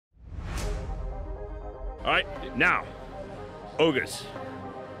All right, now, OGA'S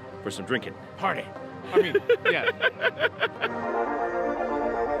for some drinking. Party. I mean, yeah.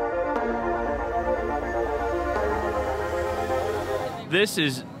 This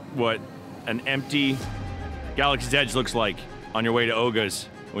is what an empty Galaxy's Edge looks like on your way to OGA'S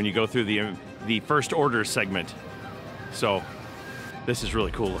when you go through the first order segment. So this is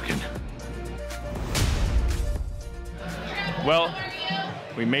really cool looking. Well,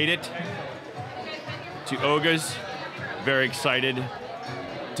 we made it to OGA'S. Very excited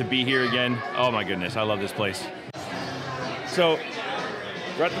to be here again. Oh my goodness, I love this place. So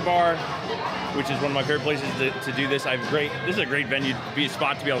we're at the bar, which is one of my favorite places to do this. This is a great venue,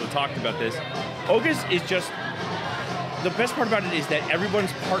 spot to be able to talk about this. OGA'S is just, the best part about it is that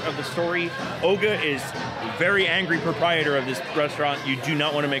everyone's part of the story. Oga is a very angry proprietor of this restaurant. You do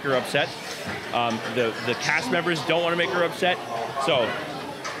not want to make her upset. The cast members don't want to make her upset. So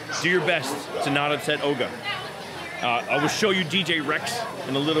do your best to not upset Oga. I will show you DJ Rex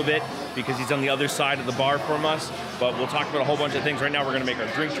in a little bit because he's on the other side of the bar from us, but we'll talk about a whole bunch of things. Right now we're gonna make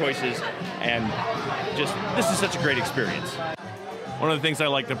our drink choices, and just, this is such a great experience. One of the things I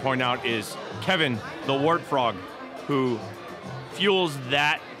like to point out is Kevin, the wart frog, who fuels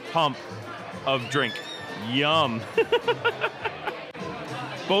that pump of drink. Yum.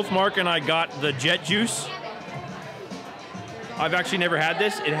 Both Mark and I got the jet juice. I've actually never had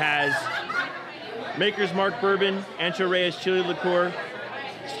this. It has Maker's Mark Bourbon, Ancho Reyes Chili Liqueur,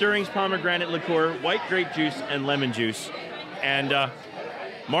 Stirring's Pomegranate Liqueur, white grape juice, and lemon juice. And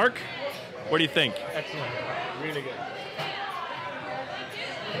Mark, what do you think? Excellent. Really good.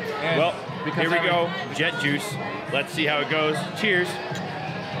 Well, here we go. Jet juice. Let's see how it goes. Cheers.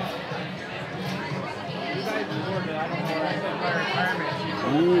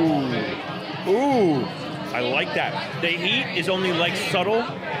 Ooh. Ooh. I like that. The heat is only like subtle,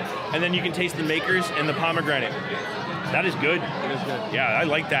 and then you can taste the Makers and the pomegranate. That is good. It is good. Yeah, I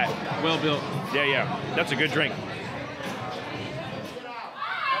like that. Well built. Yeah, yeah. That's a good drink.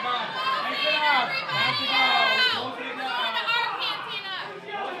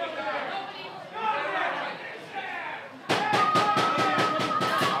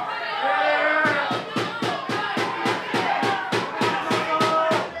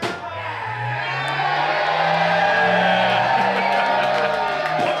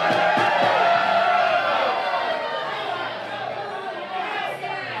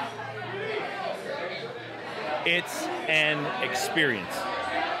 It's an experience.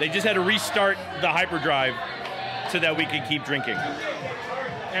 They just had to restart the hyperdrive so that we could keep drinking.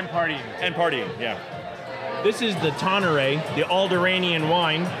 And partying. And partying, yeah. This is the Toniray, the Alderanian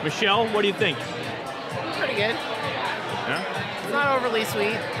wine. Michelle, what do you think? Pretty good. Yeah? It's not overly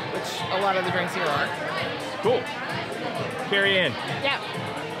sweet, which a lot of the drinks here are. Cool. Carrie Ann. Yeah.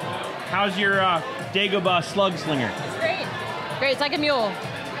 How's your Dagobah Slug Slinger? It's great. Great, it's like a mule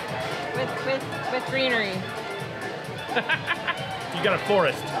with greenery. You got a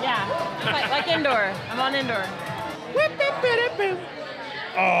forest. Yeah, like indoor. I'm on indoor.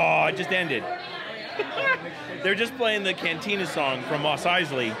 Oh, it just ended. They're just playing the Cantina song from Mos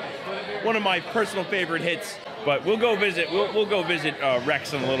Eisley, one of my personal favorite hits. But we'll go visit. We'll go visit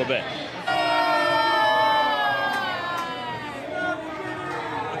Rex in a little bit.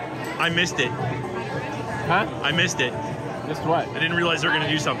 I missed it. Huh? I missed it. Missed what? I didn't realize they were gonna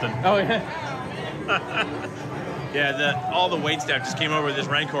do something. Oh, yeah. Yeah, all the wait staff just came over with this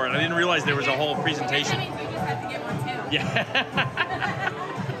Rancor, and I didn't realize there was a whole presentation. We just have to get one too. Yeah.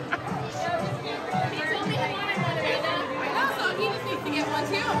 So he just needs to get one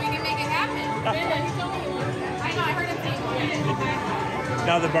too, and we can make it happen. He told me one. I know, I heard him say one.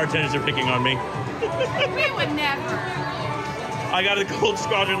 Now the bartenders are picking on me. We would never. I got a cold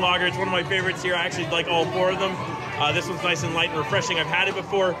Squadron lager. It's one of my favorites here. I actually like all four of them. This one's nice and light and refreshing. I've had it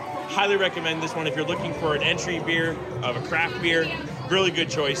before. Highly recommend this one if you're looking for an entry beer of a craft beer. Really good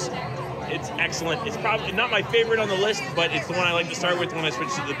choice. It's excellent. It's probably not my favorite on the list, but it's the one I like to start with when I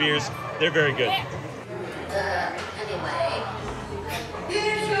switch to the beers. They're very good. Anyway,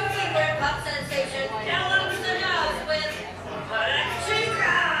 here's your favorite pop sensation, down to the nose with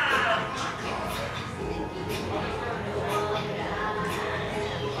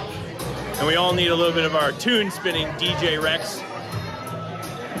And we all need a little bit of our tune spinning DJ Rex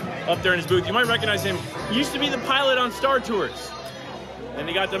up there in his booth. You might recognize him. He used to be the pilot on Star Tours. And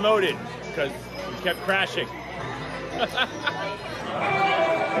he got demoted because he kept crashing.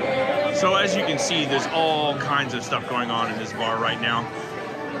 So as you can see, there's all kinds of stuff going on in this bar right now.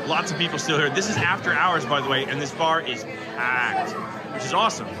 Lots of people still here. This is after hours, by the way, and this bar is packed, which is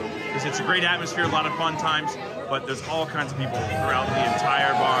awesome because it's a great atmosphere, a lot of fun times, but there's all kinds of people throughout the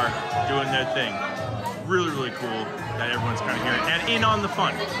entire bar doing their thing. really, really cool that everyone's kind of here and in on the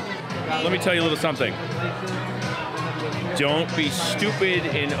fun. Let me tell you a little something. Don't be stupid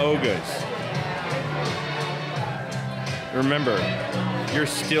in OGA'S. Remember, you're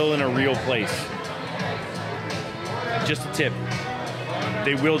still in a real place. Just a tip.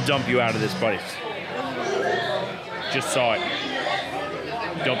 They will dump you out of this place. Just saw it.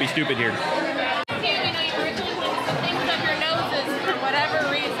 Don't be stupid here.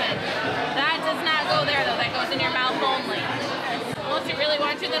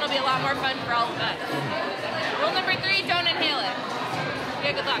 That'll be a lot more fun for all of us. Rule number 3, don't inhale it.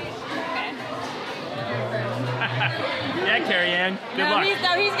 Yeah, good luck. Okay. Yeah, Carrie-Ann, good luck.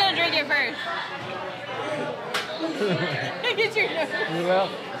 He's gonna drink it first. Get your nose. Yep.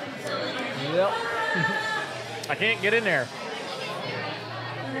 Yep. I can't get in there.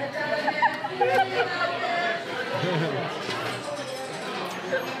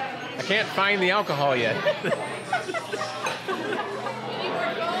 I can't find the alcohol yet.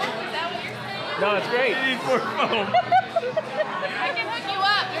 No, it's great. You need more foam. I can hook you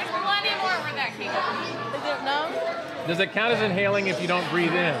up. There's plenty more where that came from. Is it no? Does it count as inhaling if you don't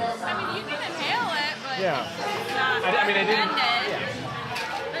breathe in? I mean, you can inhale it, but Yeah. it's not I mean, I didn't. recommended. Yeah.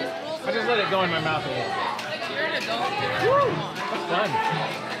 There's rules I just let it go in my mouth a little. You're an adult. That's fun.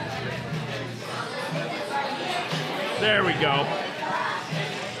 There we go.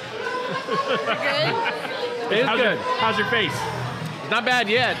 Good? It is good. How's your face? It's not bad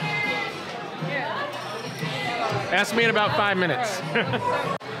yet. Ask me in about 5 minutes.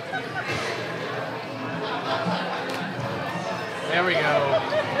 There we go. Go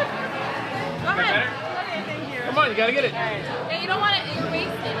ahead. Better? Okay, thank you. Come on, you gotta get it. Yeah, you don't want it. You're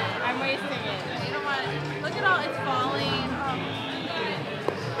wasting it. I'm wasting it. You don't want it. Look at all it's falling.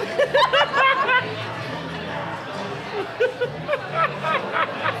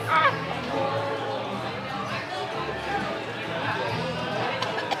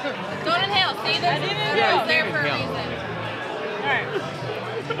 Don't inhale. See, there's Yeah, there you for a can't reason. All right.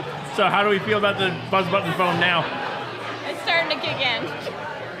 So how do we feel about the buzz button foam now? It's starting to kick in.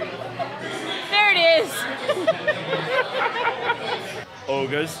 There it is.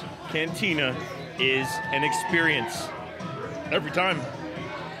 OGA'S Cantina is an experience. Every time.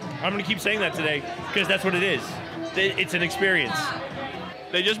 I'm gonna keep saying that today because that's what it is. It's an experience.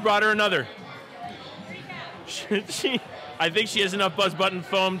 They just brought her another. I think she has enough buzz button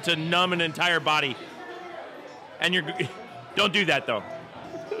foam to numb an entire body. And don't do that though.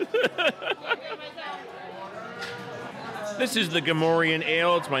 This is the Gamorrean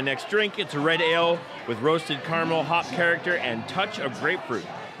Ale. It's my next drink. It's a red ale with roasted caramel, hop character, and touch of grapefruit.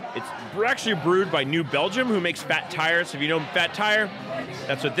 It's actually brewed by New Belgium, who makes Fat Tire. So if you know Fat Tire,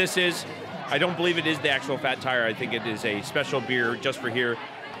 that's what this is. I don't believe it is the actual Fat Tire. I think it is a special beer just for here.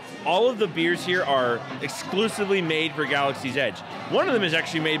 All of the beers here are exclusively made for Galaxy's Edge. One of them is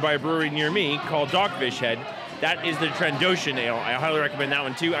actually made by a brewery near me called Dogfish Head. That is the Trandoshan Ale. I highly recommend that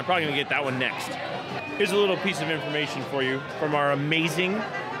one too. I'm probably gonna get that one next. Here's a little piece of information for you from our amazing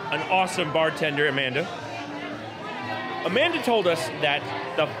and awesome bartender, Amanda. Amanda told us that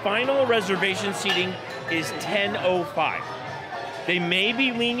the final reservation seating is 10:05. They may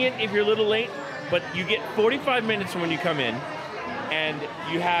be lenient if you're a little late, but you get 45 minutes from when you come in, and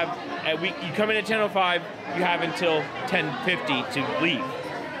you have, you come in at 10:05, you have until 10:50 to leave.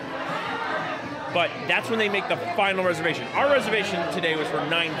 But that's when they make the final reservation. Our reservation today was for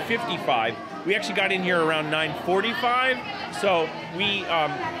 9:55. We actually got in here around 9:45, so we are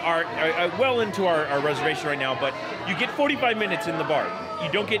well into our reservation right now, but you get 45 minutes in the bar. You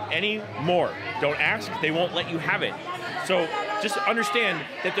don't get any more. Don't ask, they won't let you have it. So just understand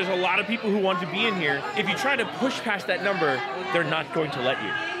that there's a lot of people who want to be in here. If you try to push past that number, they're not going to let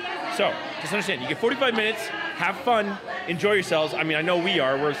you. So just understand, you get 45 minutes, have fun, enjoy yourselves. I mean, I know we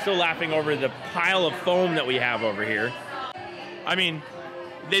are. We're still laughing over the pile of foam that we have over here. I mean,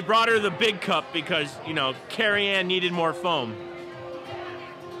 they brought her the big cup because, you know, Carrie-Ann needed more foam.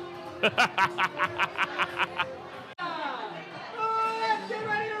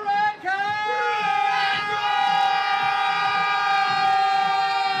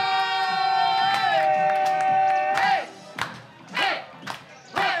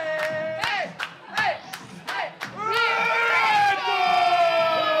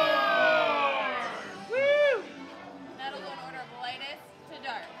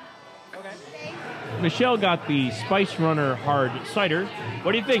 Michelle got the Spice Runner Hard Cider.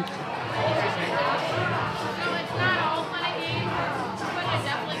 What do you think? No, it's not all fun and games, but it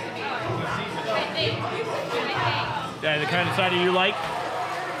definitely could be fun. I think. Yeah, the kind of cider you like?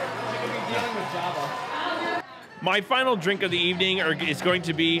 My final drink of the evening is going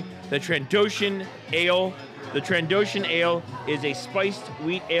to be the Trandoshan Ale. The Trandoshan Ale is a spiced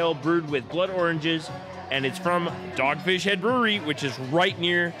wheat ale brewed with blood oranges, and it's from Dogfish Head Brewery, which is right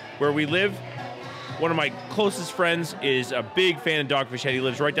near where we live. One of my closest friends is a big fan of Dogfish Head. He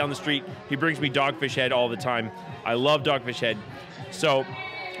lives right down the street. He brings me Dogfish Head all the time. I love Dogfish Head. So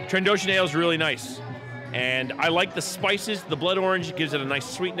Trandoshan Ale is really nice. And I like the spices. The blood orange gives it a nice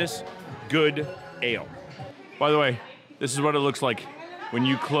sweetness. Good ale. By the way, this is what it looks like when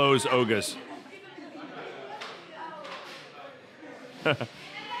you close OGA'S.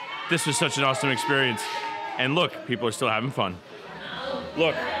 This was such an awesome experience. And look, people are still having fun.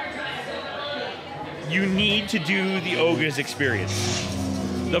 Look. You need to do the OGA'S experience.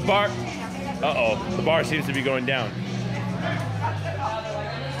 The bar, the bar seems to be going down.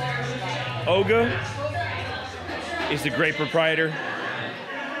 OGA is the great proprietor.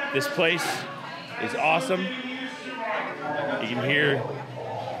 This place is awesome. You can hear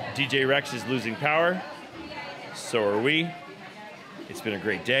DJ Rex is losing power. So are we. It's been a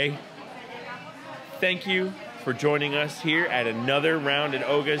great day. Thank you for joining us here at another round at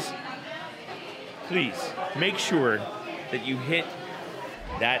OGA'S. Please make sure that you hit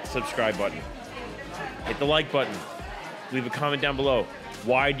that subscribe button. Hit the like button. Leave a comment down below.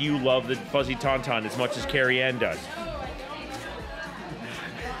 Why do you love the fuzzy Tauntaun as much as Carrie Ann does?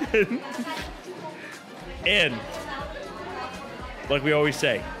 And, like we always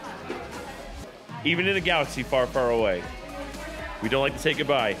say, even in a galaxy far, far away, we don't like to say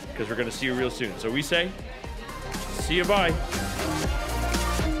goodbye because we're going to see you real soon. So we say, see you bye.